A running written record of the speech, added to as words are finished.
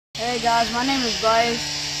Hey guys, my name is Bryce,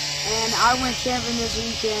 and I went camping this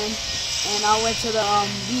weekend, and I went to the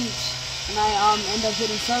beach, and I ended up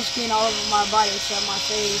hitting sunscreen all over my body except my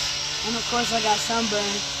face, and of course I got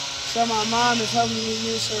sunburned. So my mom is helping me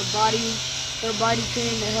use her body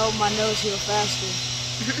cream to help my nose heal faster.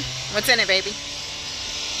 What's in it, baby?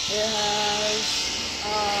 It has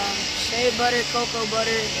shea butter, cocoa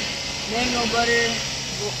butter, mango butter,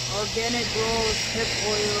 organic rolls, hemp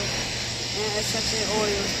oil, and essential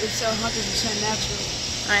oils. It's 100%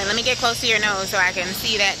 natural. All right, let me get close to your nose so I can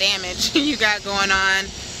see that damage you got going on.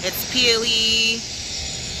 It's peely,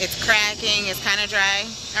 it's cracking, it's kind of dry.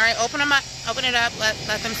 All right, open them up, open it up.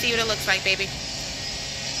 Let them see what it looks like, baby.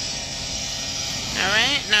 All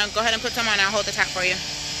right, now go ahead and put some on. I'll hold the top for you.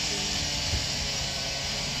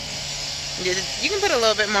 You can put a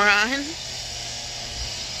little bit more on.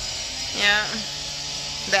 Yeah.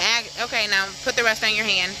 Okay, now put the rest on your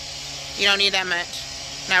hand. You don't need that much.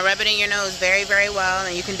 Now rub it in your nose very, very well,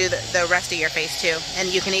 and you can do the rest of your face too.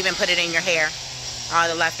 And you can even put it in your hair, all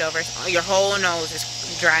the leftovers. Your whole nose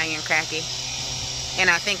is drying and cracky.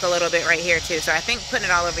 And I think a little bit right here too. So I think putting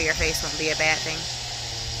it all over your face won't be a bad thing.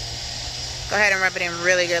 Go ahead and rub it in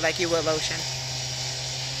really good like you would lotion.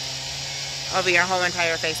 Over your whole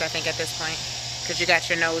entire face, I think, at this point. Because you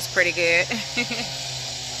got your nose pretty good.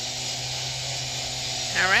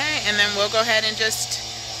 Alright, and then we'll go ahead and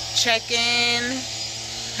just check in.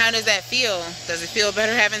 How does that feel? Does it feel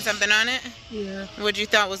better having something on it? Yeah. What you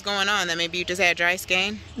thought was going on? That maybe you just had dry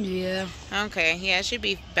skin? Yeah. Okay, yeah, it should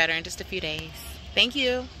be better in just a few days. Thank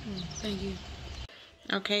you. Thank you.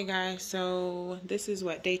 Okay, guys, so this is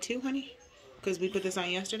what, day 2, honey? Because we put this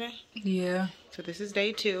on yesterday? Yeah. So this is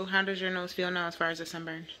day 2. How does your nose feel now as far as the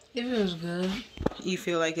sunburn? It feels good. You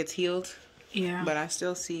feel like it's healed? Yeah. But I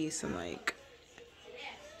still see some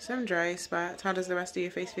some dry spots. How does the rest of your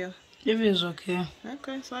face feel? It feels okay.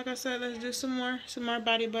 Okay, so like I said, let's do some more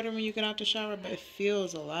body butter when you get out the shower, but it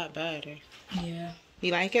feels a lot better. Yeah.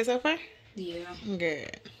 You like it so far? Yeah.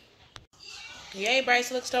 Good. Yay,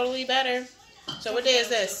 Bryce looks totally better. So what day is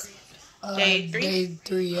this? Day 3? Day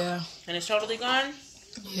 3, yeah. And it's totally gone?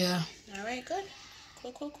 Yeah. All right, good.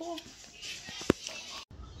 Cool, cool, cool.